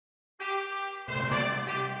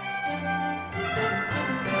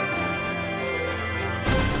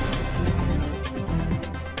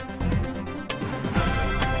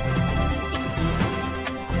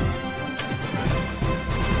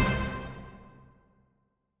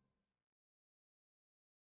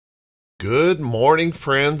Good morning,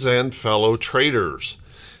 friends and fellow traders.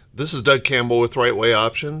 This is Doug Campbell with Right Way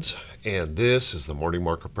Options, and this is the morning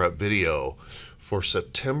market prep video for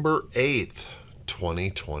September 8th,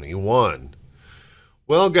 2021.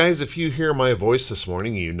 Well, guys, if you hear my voice this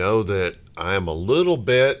morning, you know that I am a little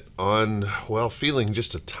bit feeling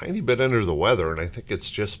just a tiny bit under the weather, and I think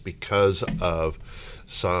it's just because of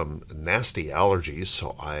some nasty allergies,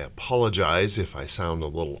 so I apologize if I sound a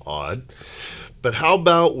little odd. But how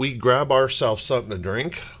about we grab ourselves something to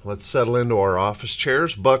drink? Let's settle into our office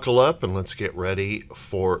chairs, buckle up, and let's get ready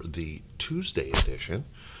for the Tuesday edition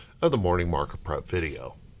of the Morning Market Prep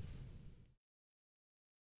video.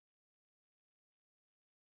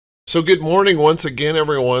 So good morning once again,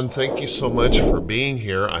 everyone. Thank you so much for being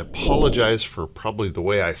here. I apologize for probably the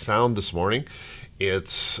way I sound this morning.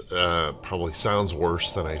 It's probably sounds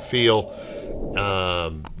worse than I feel,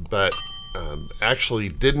 but actually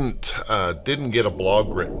didn't get a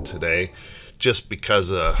blog written today just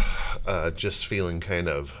because just feeling kind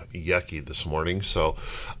of yucky this morning, so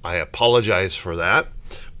I apologize for that.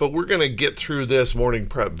 But we're going to get through this morning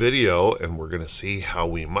prep video and we're going to see how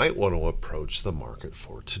we might want to approach the market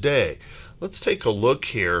for today. Let's take a look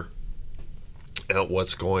here at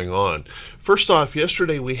what's going on. First off,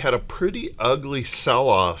 yesterday we had a pretty ugly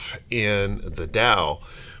sell-off in the Dow,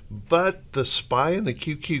 but the SPY and the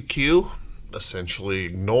QQQ essentially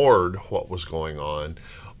ignored what was going on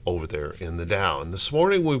over there in the Dow. And this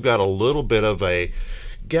morning we've got a little bit of a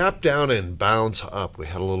gap down and bounce up. We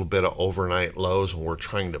had a little bit of overnight lows, and we're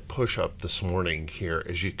trying to push up this morning here,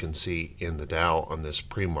 as you can see in the Dow on this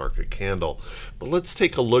pre-market candle. But let's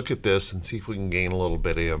take a look at this and see if we can gain a little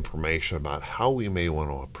bit of information about how we may want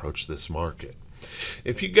to approach this market.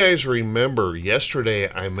 If you guys remember,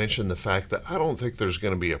 yesterday I mentioned the fact that I don't think there's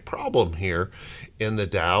going to be a problem here in the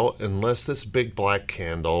Dow unless this big black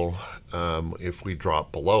candle, if we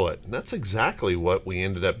drop below it. And that's exactly what we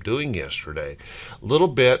ended up doing yesterday. A little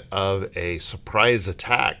bit of a surprise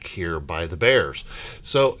attack here by the bears.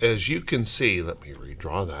 So as you can see, let me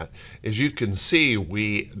redraw that. As you can see,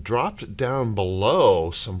 we dropped down below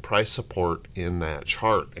some price support in that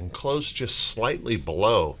chart and closed just slightly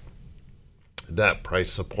below that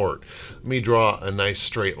price support. Let me draw a nice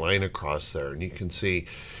straight line across there, and you can see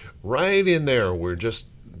right in there we're just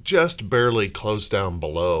barely closed down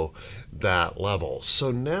below that level. So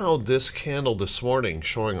now this candle this morning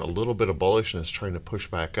showing a little bit of bullishness, trying to push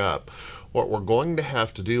back up. What we're going to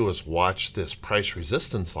have to do is watch this price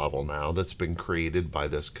resistance level now that's been created by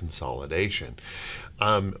this consolidation.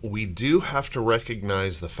 We do have to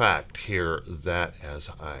recognize the fact here that as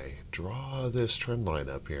I draw this trend line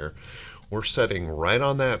up here, we're setting right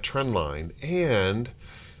on that trend line, and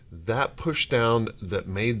that push down that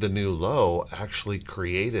made the new low actually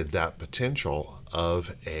created that potential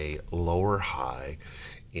of a lower high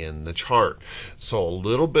in the chart. So a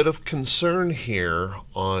little bit of concern here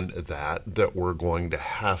on that we're going to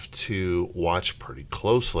have to watch pretty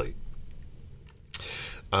closely.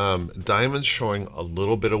 Diamond's showing a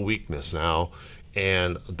little bit of weakness now,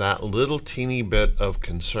 and that little teeny bit of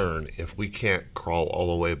concern, if we can't crawl all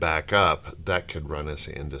the way back up, that could run us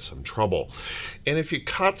into some trouble. And if you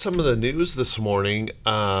caught some of the news this morning,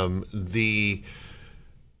 the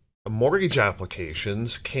mortgage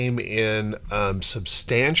applications came in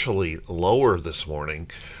substantially lower this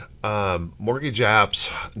morning. Mortgage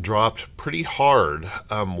apps dropped pretty hard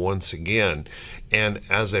once again, and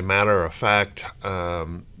as a matter of fact,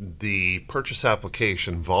 the purchase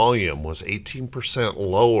application volume was 18%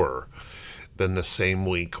 lower than the same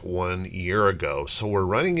week 1 year ago. So we're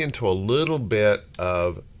running into a little bit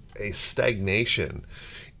of a stagnation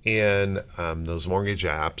in those mortgage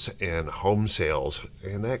apps and home sales,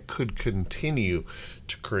 and that could continue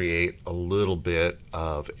to create a little bit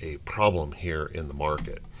of a problem here in the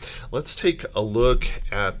market. Let's take a look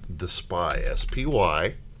at the SPY,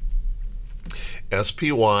 SPY.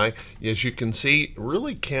 SPY, as you can see,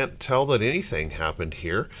 really can't tell that anything happened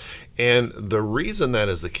here, and the reason that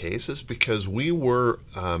is the case is because we were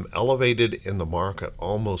elevated in the market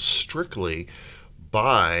almost strictly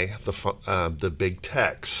by the big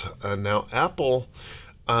techs. Now Apple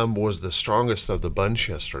was the strongest of the bunch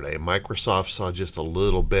yesterday. Microsoft saw just a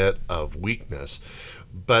little bit of weakness,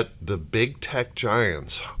 but the big tech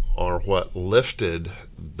giants are what lifted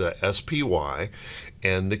the SPY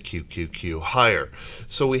and the QQQ higher.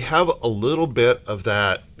 So we have a little bit of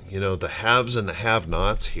that the haves and the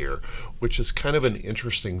have-nots here, which is kind of an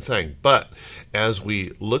interesting thing. But as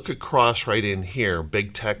we look across right in here,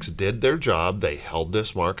 big techs did their job. They held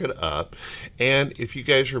this market up. And if you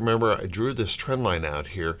guys remember, I drew this trend line out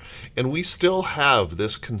here, and we still have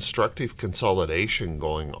this constructive consolidation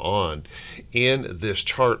going on in this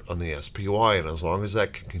chart on the SPY. And as long as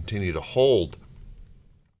that can continue to hold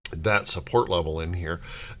that support level in here,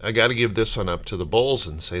 I got to give this one up to the bulls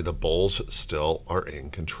and say the bulls still are in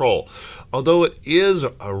control. Although it is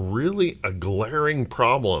really a glaring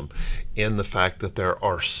problem in the fact that there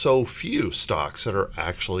are so few stocks that are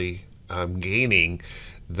actually gaining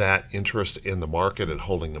that interest in the market and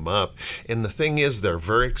holding them up. And the thing is, they're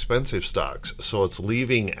very expensive stocks, so it's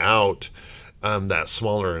leaving out that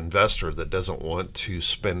smaller investor that doesn't want to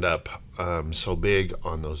spend up so big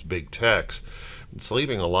on those big techs. It's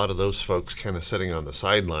leaving a lot of those folks kind of sitting on the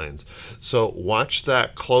sidelines. So watch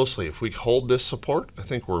that closely. If we hold this support, I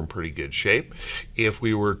think we're in pretty good shape. If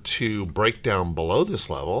we were to break down below this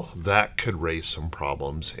level, that could raise some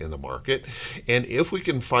problems in the market. And if we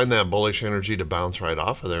can find that bullish energy to bounce right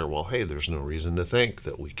off of there, well, hey, there's no reason to think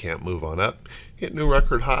that we can't move on up, hit new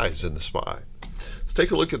record highs in the SPY. Let's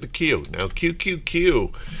take a look at the Q. Now,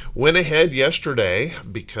 QQQ went ahead yesterday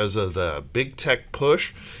because of the big tech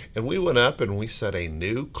push, and we went up and we set a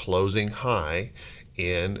new closing high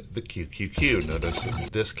in the QQQ. Notice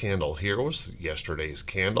that this candle here was yesterday's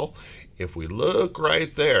candle. If we look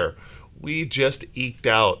right there, we just eked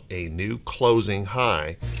out a new closing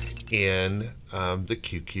high in the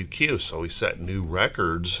QQQ. So we set new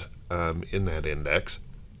records in that index,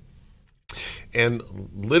 and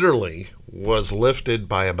literally was lifted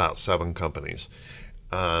by about 7 companies.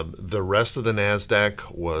 The rest of the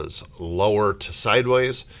NASDAQ was lower to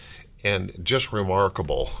sideways, and just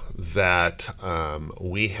remarkable that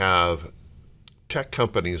we have tech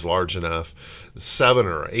companies large enough, 7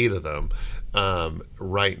 or 8 of them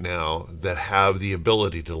right now, that have the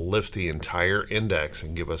ability to lift the entire index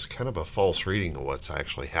and give us kind of a false reading of what's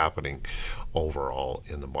actually happening overall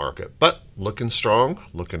in the market. But looking strong,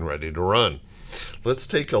 looking ready to run. Let's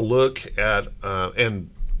take a look at, and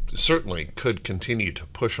certainly could continue to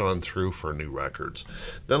push on through for new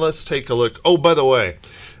records. Then let's take a look. Oh, by the way,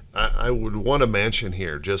 I would want to mention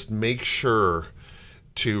here, just make sure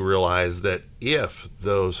to realize that if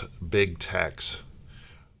those big techs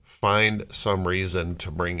find some reason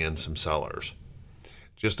to bring in some sellers,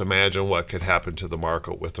 just imagine what could happen to the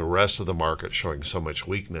market with the rest of the market showing so much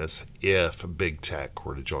weakness if big tech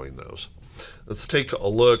were to join those. Let's take a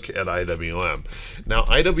look at IWM. Now,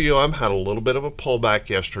 IWM had a little bit of a pullback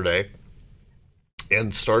yesterday,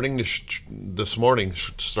 and starting to this morning,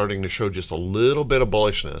 starting to show just a little bit of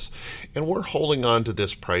bullishness, and we're holding on to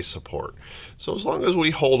this price support. So as long as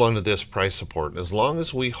we hold on to this price support, and as long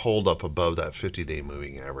as we hold up above that 50-day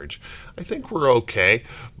moving average, I think we're okay.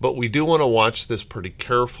 But we do want to watch this pretty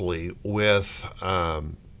carefully with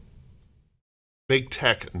big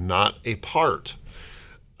tech not a part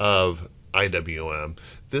of IWM.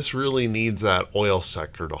 This really needs that oil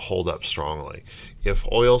sector to hold up strongly. If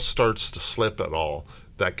oil starts to slip at all,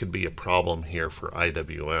 that could be a problem here for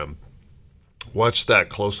IWM. Watch that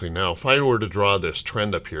closely. Now, if I were to draw this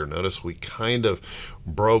trend up here, notice we kind of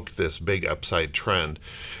broke this big upside trend,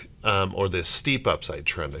 or this steep upside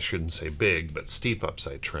trend. I shouldn't say big, but steep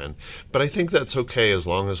upside trend. But I think that's okay as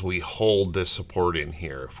long as we hold this support in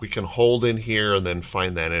here. If we can hold in here and then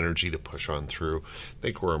find that energy to push on through, I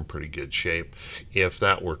think we're in pretty good shape. If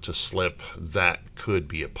that were to slip, that could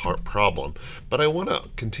be a problem. But I want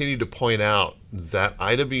to continue to point out that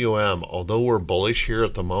IWM, although we're bullish here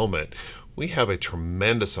at the moment, we have a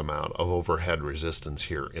tremendous amount of overhead resistance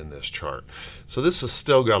here in this chart. So this has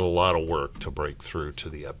still got a lot of work to break through to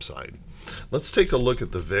the upside. Let's take a look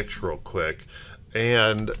at the VIX real quick.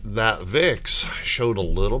 And that VIX showed a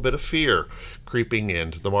little bit of fear creeping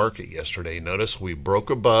into the market yesterday. Notice we broke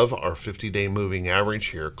above our 50-day moving average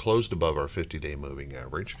here, closed above our 50-day moving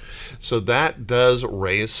average. So that does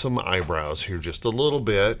raise some eyebrows here just a little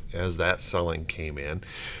bit as that selling came in.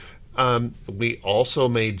 We also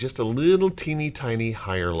made just a little teeny tiny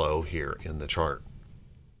higher low here in the chart.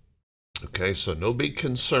 Okay, so no big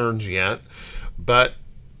concerns yet, but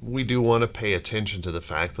we do want to pay attention to the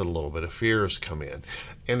fact that a little bit of fear has come in.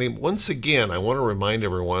 And once again, I want to remind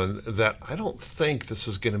everyone that I don't think this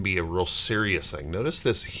is going to be a real serious thing. Notice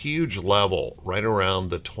this huge level right around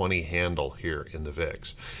the 20 handle here in the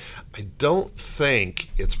VIX. I don't think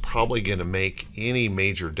it's probably going to make any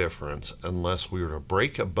major difference unless we were to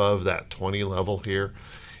break above that 20 level here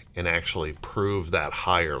and actually prove that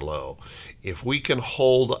higher low. If we can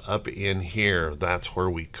hold up in here, that's where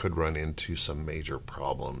we could run into some major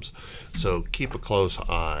problems. So keep a close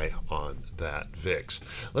eye on that VIX.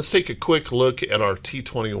 Let's take a quick look at our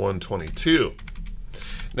T2122.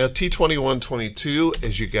 Now T2122,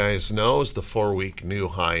 as you guys know, is the 4-week new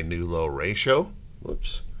high, new low ratio.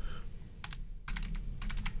 Whoops.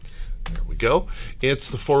 There we go. It's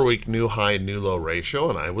the 4-week new high, new low ratio,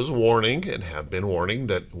 and I was warning and have been warning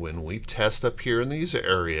that when we test up here in these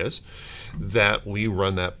areas, that we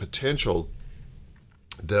run that potential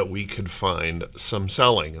that we could find some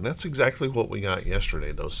selling, and that's exactly what we got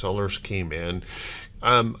yesterday. Those sellers came in.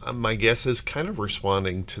 My guess is kind of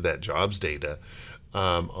responding to that jobs data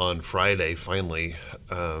on Friday, finally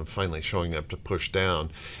showing up to push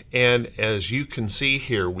down. And as you can see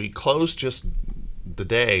here, we closed just the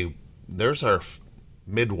day. There's our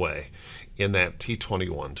midway in that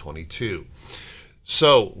T2122.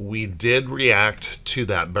 So we did react to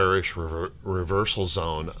that bearish reversal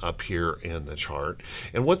zone up here in the chart.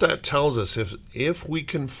 And what that tells us, if we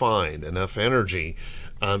can find enough energy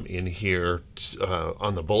in here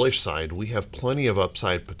on the bullish side, we have plenty of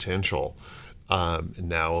upside potential.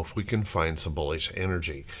 Now, if we can find some bullish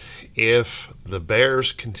energy. If the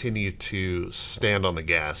bears continue to stand on the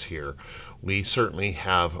gas here, we certainly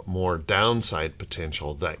have more downside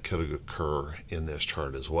potential that could occur in this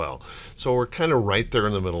chart as well. So we're kind of right there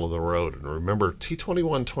in the middle of the road. And remember,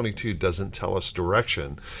 T2122 doesn't tell us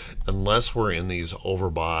direction unless we're in these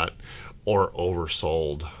overbought or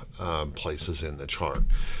oversold places in the chart.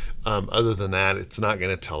 Other than that, it's not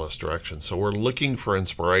going to tell us direction. So we're looking for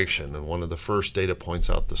inspiration. And one of the first data points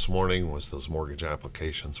out this morning was those mortgage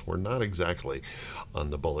applications were not exactly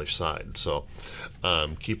on the bullish side. So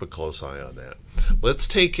keep a close eye on that. Let's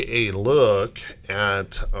take a look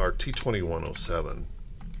at our T2107.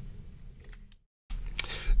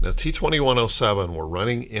 Now T2107, we're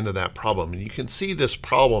running into that problem, and you can see this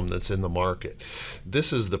problem that's in the market.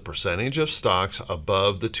 This is the percentage of stocks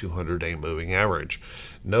above the 200-day moving average.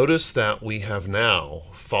 Notice that we have now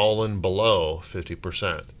fallen below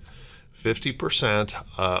 50%.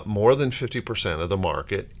 50%, more than 50% of the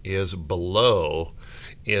market is below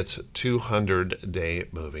its 200-day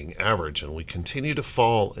moving average, and we continue to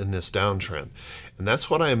fall in this downtrend. And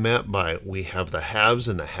that's what I meant by we have the haves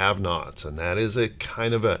and the have-nots, and that is a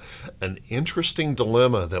kind of an interesting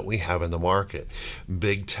dilemma that we have in the market.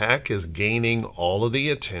 Big tech is gaining all of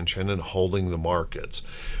the attention and holding the markets,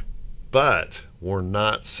 but we're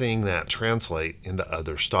not seeing that translate into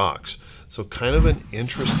other stocks. So kind of an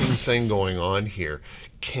interesting thing going on here.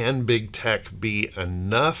 Can big tech be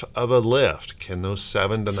enough of a lift? Can those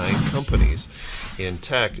 7 to 9 companies in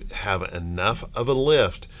tech have enough of a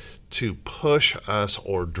lift to push us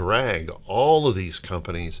or drag all of these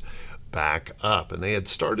companies back up? And they had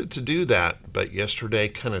started to do that, but yesterday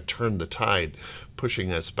kind of turned the tide,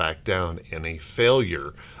 pushing us back down, in a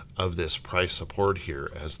failure of this price support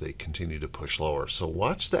here as they continue to push lower. So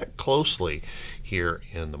watch that closely here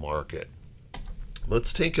in the market.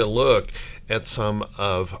 Let's take a look at some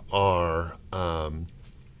of our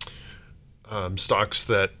stocks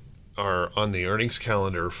that are on the earnings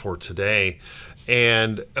calendar for today.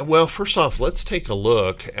 And well, first off, let's take a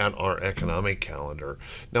look at our economic calendar.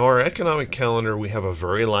 Now, our economic calendar, we have a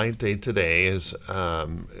very light day today, as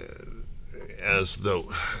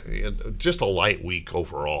though just a light week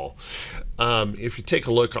overall. If you take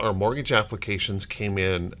a look, our mortgage applications came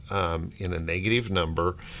in a negative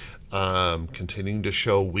number. Continuing to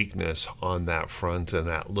show weakness on that front, and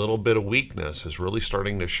that little bit of weakness is really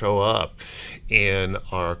starting to show up in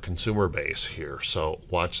our consumer base here. So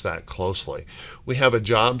watch that closely. We have a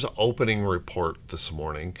jobs opening report this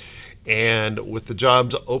morning, and with the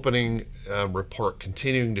jobs opening report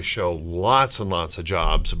continuing to show lots and lots of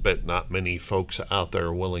jobs, but not many folks out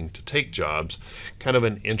there willing to take jobs, kind of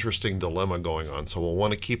an interesting dilemma going on. So we'll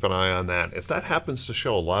want to keep an eye on that. If that happens to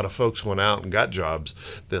show a lot of folks went out and got jobs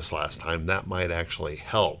this last time, that might actually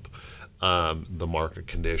help the market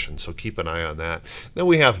conditions. So keep an eye on that. Then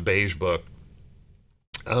we have Beige Book.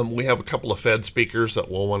 We have a couple of Fed speakers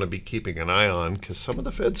that we'll want to be keeping an eye on, because some of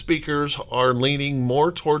the Fed speakers are leaning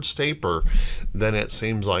more towards taper than it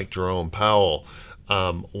seems like Jerome Powell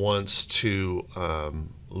wants to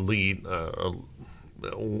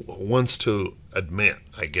wants to admit,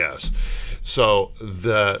 I guess. So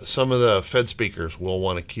some of the Fed speakers will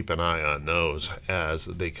want to keep an eye on those as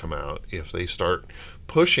they come out. If they start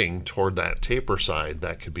pushing toward that taper side,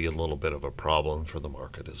 that could be a little bit of a problem for the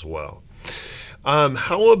market as well.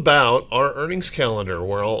 How about our earnings calendar?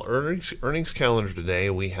 Well, earnings calendar today,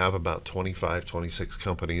 we have about 25, 26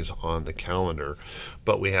 companies on the calendar,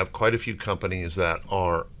 but we have quite a few companies that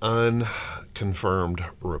are unconfirmed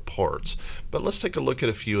reports. But let's take a look at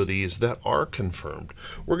a few of these that are confirmed.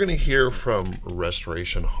 We're going to hear from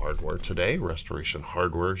Restoration Hardware today. Restoration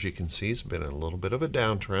Hardware, as you can see, has been in a little bit of a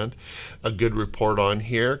downtrend. A good report on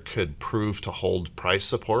here could prove to hold price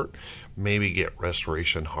support, maybe get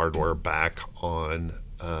Restoration Hardware back on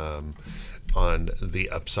the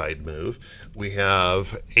upside move. We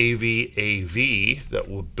have AVAV that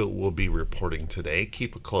will be reporting today.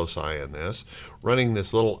 Keep a close eye on this. Running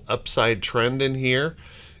this little upside trend in here,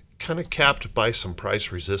 kind of capped by some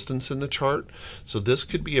price resistance in the chart. So this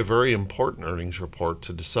could be a very important earnings report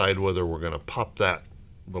to decide whether we're going to pop that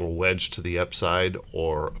little wedge to the upside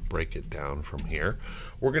or break it down from here.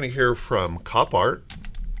 We're going to hear from Copart.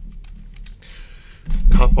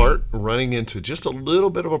 Copart running into just a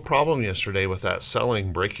little bit of a problem yesterday with that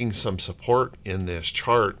selling, breaking some support in this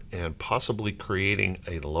chart and possibly creating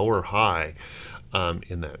a lower high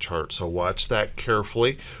in that chart. So watch that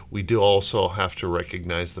carefully. We do also have to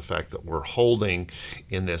recognize the fact that we're holding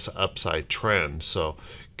in this upside trend. So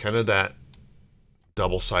kind of that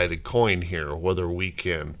double-sided coin here, whether we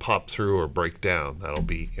can pop through or break down. That'll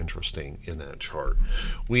be interesting in that chart.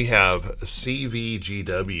 We have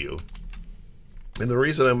CVGW. And the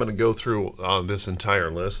reason I'm going to go through this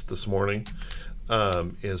entire list this morning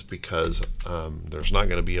is because there's not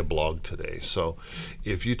going to be a blog today. So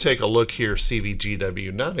if you take a look here,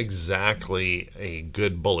 CVGW, not exactly a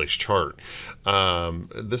good bullish chart.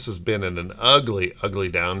 This has been in an ugly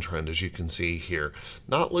downtrend, as you can see here.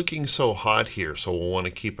 Not looking so hot here, so we'll want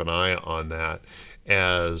to keep an eye on that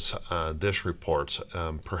as this reports.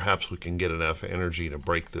 Perhaps we can get enough energy to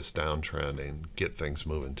break this downtrend and get things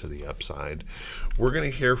moving to the upside. We're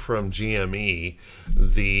going to hear from GME,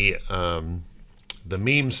 the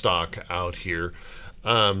meme stock out here.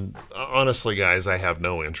 Honestly, guys, I have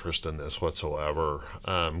no interest in this whatsoever.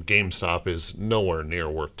 GameStop is nowhere near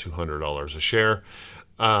worth $200 a share.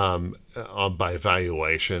 By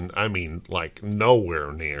valuation, I mean like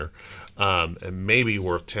nowhere near. And maybe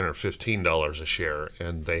worth $10 or $15 a share,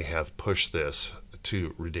 and they have pushed this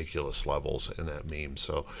to ridiculous levels in that meme.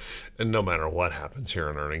 So, and no matter what happens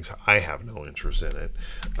here in earnings, I have no interest in it.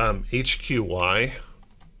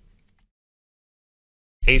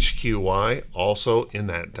 HQY also in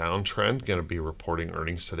that downtrend, going to be reporting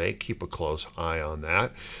earnings today. Keep a close eye on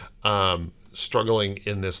that. Struggling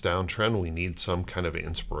in this downtrend, we need some kind of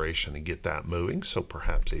inspiration to get that moving, so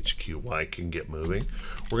perhaps HQY can get moving.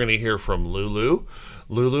 We're going to hear from Lulu.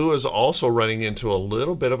 Lulu is also running into a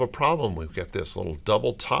little bit of a problem. We've got this little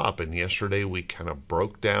double top, and yesterday we kind of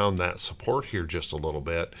broke down that support here just a little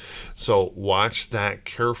bit, so watch that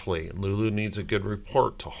carefully. Lulu needs a good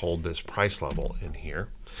report to hold this price level in here.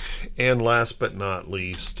 And last but not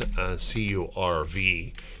least,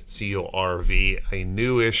 CURV. CURV, a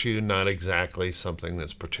new issue, not exactly something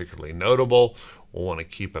that's particularly notable. We'll want to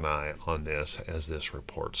keep an eye on this as this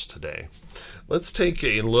reports today. Let's take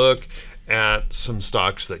a look at some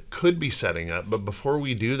stocks that could be setting up. But before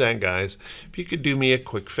we do that, guys, if you could do me a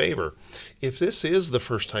quick favor. If this is the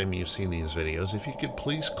first time you've seen these videos, if you could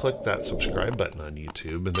please click that subscribe button on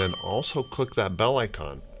YouTube and then also click that bell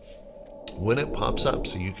icon when it pops up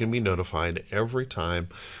so you can be notified every time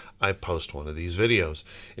I post one of these videos.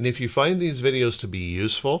 And if you find these videos to be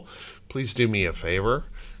useful, please do me a favor.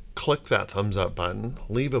 Click that thumbs up button,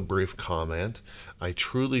 leave a brief comment. I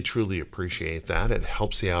truly appreciate that. It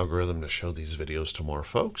helps the algorithm to show these videos to more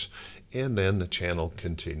folks, and then the channel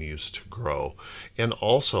continues to grow. And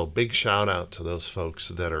also, big shout out to those folks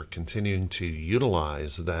that are continuing to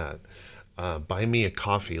utilize that Buy Me a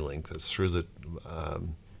Coffee link that's through the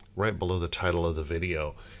right below the title of the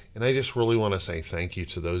video. And I just really want to say thank you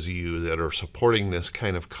to those of you that are supporting this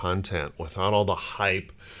kind of content without all the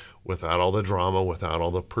hype, without all the drama, without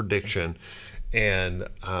all the prediction. And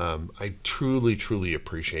I truly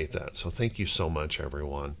appreciate that. So thank you so much,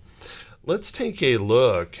 everyone. Let's take a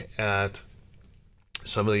look at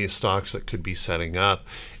some of these stocks that could be setting up.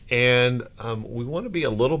 And we want to be a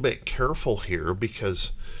little bit careful here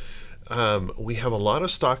because we have a lot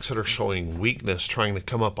of stocks that are showing weakness trying to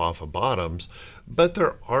come up off of bottoms, but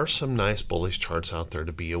there are some nice bullish charts out there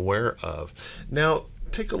to be aware of. Now,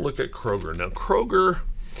 take a look at Kroger. Now,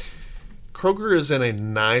 Kroger is in a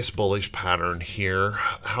nice bullish pattern here.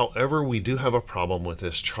 However, we do have a problem with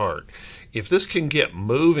this chart. If this can get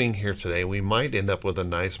moving here today, we might end up with a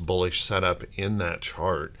nice bullish setup in that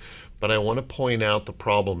chart. but I want to point out the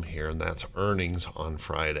problem here, and that's earnings on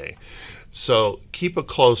Friday. So keep a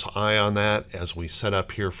close eye on that as we set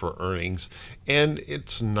up here for earnings. And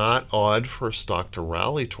it's not odd for a stock to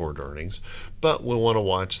rally toward earnings, but we want to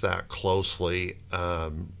watch that closely.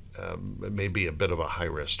 It may be a bit of a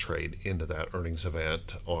high-risk trade into that earnings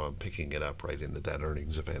event, or picking it up right into that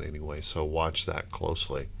earnings event anyway, so watch that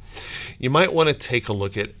closely. You might want to take a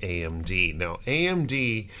look at AMD. Now,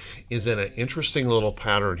 AMD is in an interesting little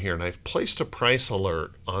pattern here, and I've placed a price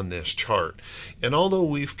alert on this chart. And although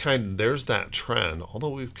there's that trend, although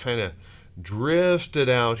we've kind of drifted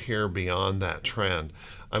out here beyond that trend,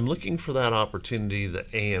 I'm looking for that opportunity that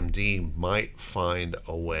AMD might find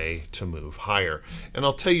a way to move higher. And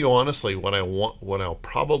I'll tell you honestly, what I'll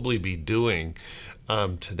probably be doing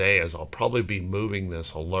today is I'll probably be moving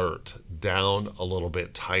this alert down a little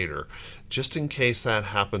bit tighter, just in case that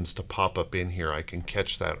happens to pop up in here. I can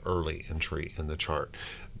catch that early entry in the chart.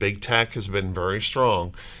 Big tech has been very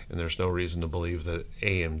strong, and there's no reason to believe that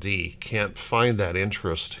AMD can't find that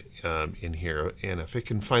interest in here. And if it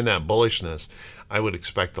can find that bullishness, I would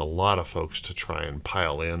expect a lot of folks to try and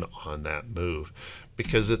pile in on that move,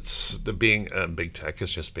 because it's being big tech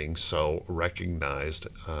is just being so recognized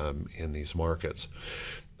in these markets.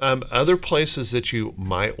 Other places that you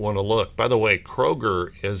might want to look. By the way,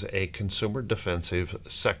 Kroger is a consumer defensive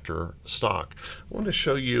sector stock. I want to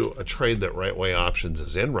show you a trade that Right Way Options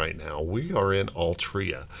is in right now. We are in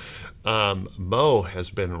Altria. Mo has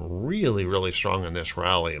been really, really strong in this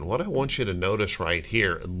rally. And what I want you to notice right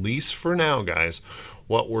here, at least for now, guys,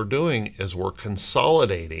 what we're doing is we're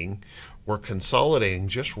consolidating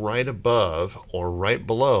just right above or right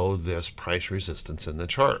below this price resistance in the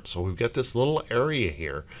chart. So we've got this little area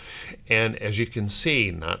here, and as you can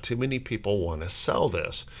see, not too many people want to sell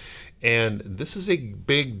this. And this is a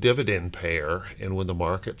big dividend payer, and when the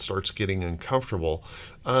market starts getting uncomfortable,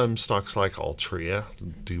 stocks like Altria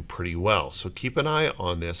do pretty well. So keep an eye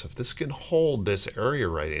on this. If this can hold this area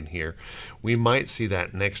right in here, we might see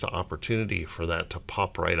that next opportunity for that to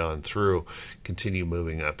pop right on through, continue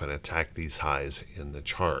moving up and attack these highs in the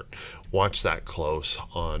chart. Watch that close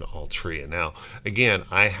on Altria. Now, again,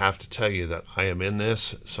 I have to tell you that I am in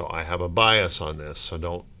this, so I have a bias on this.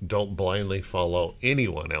 So don't blindly follow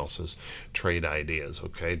anyone else's trade ideas,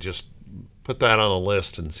 okay? Just put that on a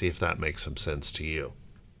list and see if that makes some sense to you.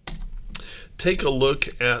 Take a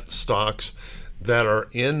look at stocks that are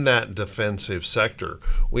in that defensive sector.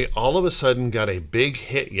 We all of a sudden got a big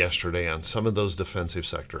hit yesterday on some of those defensive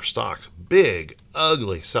sector stocks. Big,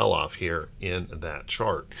 ugly sell-off here in that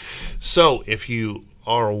chart. So if you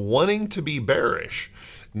are wanting to be bearish,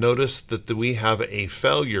 notice that we have a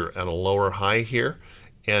failure at a lower high here,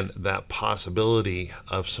 and that possibility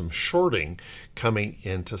of some shorting coming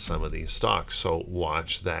into some of these stocks. So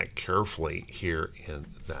watch that carefully here in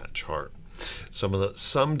that chart.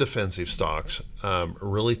 Some defensive stocks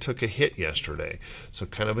really took a hit yesterday, so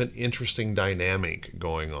kind of an interesting dynamic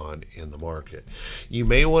going on in the market. You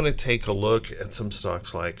may want to take a look at some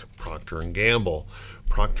stocks like Procter & Gamble.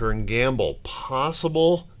 Procter & Gamble,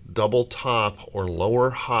 possible double top or lower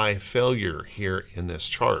high failure here in this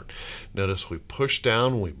chart. Notice we pushed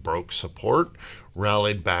down, we broke support,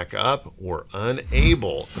 rallied back up. We're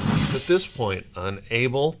unable, at this point,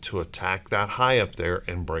 unable to attack that high up there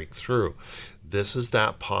and break through. This is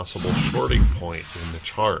that possible shorting point in the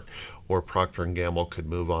chart where Procter & Gamble could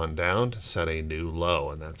move on down to set a new low,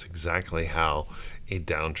 and that's exactly how a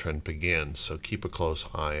downtrend begins. So keep a close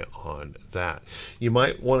eye on that. You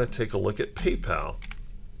might want to take a look at PayPal.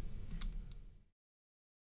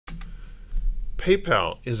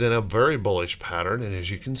 PayPal is in a very bullish pattern, and as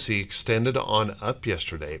you can see, extended on up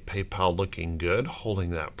yesterday. PayPal looking good, holding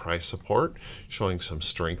that price support, showing some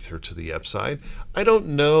strength here to the upside. I don't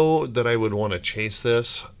know that I would want to chase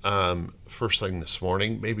this first thing this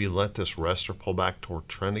morning. Maybe let this rest or pull back toward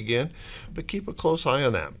trend again, but keep a close eye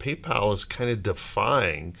on that. PayPal is kind of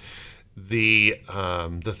defying the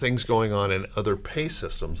things going on in other pay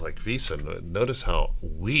systems like Visa. Notice how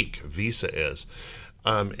weak Visa is.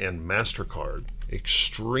 And MasterCard,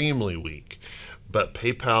 extremely weak. But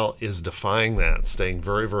PayPal is defying that, staying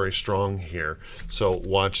very, very strong here. So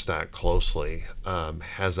watch that closely.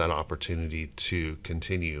 Has that opportunity to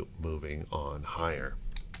continue moving on higher.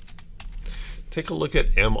 Take a look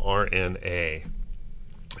at mRNA,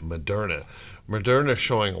 Moderna. Moderna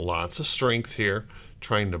showing lots of strength here,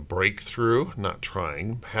 trying to break through, not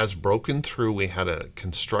trying, has broken through. We had a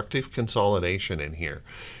constructive consolidation in here.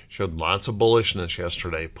 Showed lots of bullishness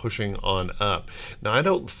yesterday, pushing on up. Now, I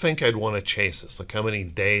don't think I'd want to chase this. Look how many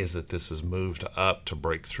days that this has moved up to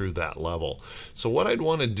break through that level. So what I'd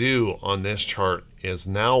want to do on this chart is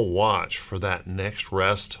now watch for that next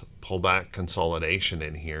rest pullback consolidation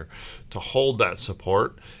in here to hold that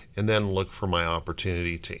support, and then look for my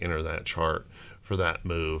opportunity to enter that chart for that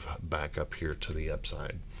move back up here to the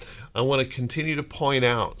upside. I want to continue to point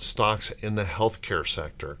out stocks in the healthcare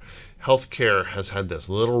sector. Healthcare has had this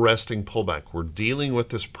little resting pullback. We're dealing with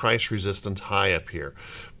this price resistance high up here,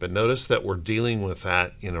 but notice that we're dealing with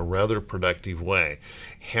that in a rather productive way.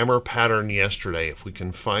 Hammer pattern yesterday. If we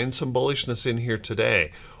can find some bullishness in here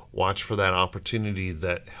today, watch for that opportunity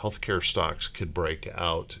that healthcare stocks could break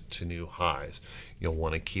out to new highs. You'll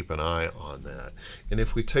want to keep an eye on that. And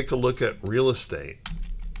if we take a look at real estate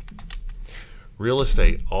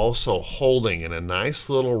also holding in a nice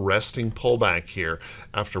little resting pullback here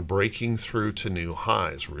after breaking through to new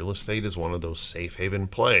highs. Real estate is one of those safe haven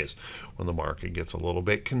plays when the market gets a little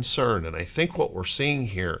bit concerned. And I think what we're seeing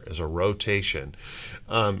here is a rotation.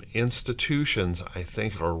 Institutions, I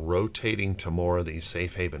think, are rotating to more of these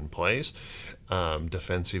safe haven plays.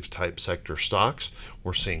 Defensive type sector stocks.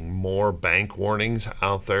 We're seeing more bank warnings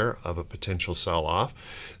out there of a potential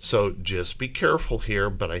sell-off. So just be careful here,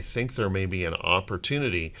 but I think there may be an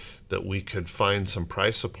opportunity that we could find some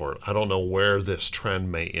price support. I don't know where this trend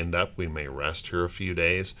may end up. We may rest here a few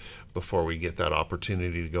days before we get that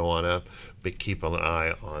opportunity to go on up, but keep an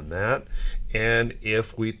eye on that. And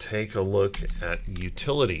if we take a look at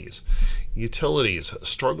utilities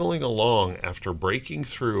struggling along after breaking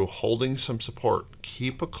through, holding some support.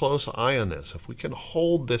 Keep a close eye on this. If we can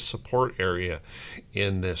hold this support area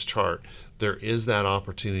in this chart, there is that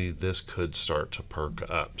opportunity this could start to perk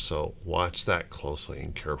up. So watch that closely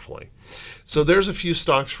and carefully. So there's a few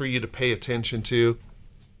stocks for you to pay attention to.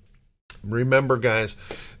 Remember, guys,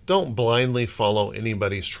 don't blindly follow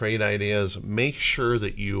anybody's trade ideas. Make sure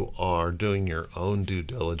that you are doing your own due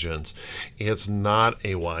diligence. It's not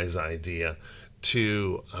a wise idea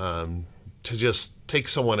to just take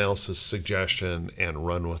someone else's suggestion and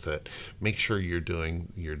run with it. Make sure you're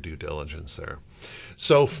doing your due diligence there.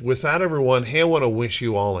 So with that, everyone, hey, I want to wish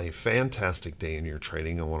you all a fantastic day in your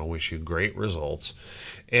trading. I want to wish you great results.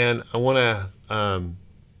 And I want to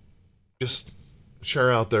just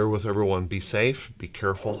share out there with everyone. Be safe, be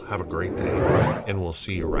careful, have a great day, and we'll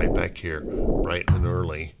see you right back here bright and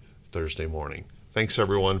early Thursday morning. Thanks,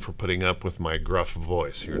 everyone, for putting up with my gruff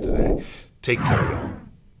voice here today. Take care, y'all.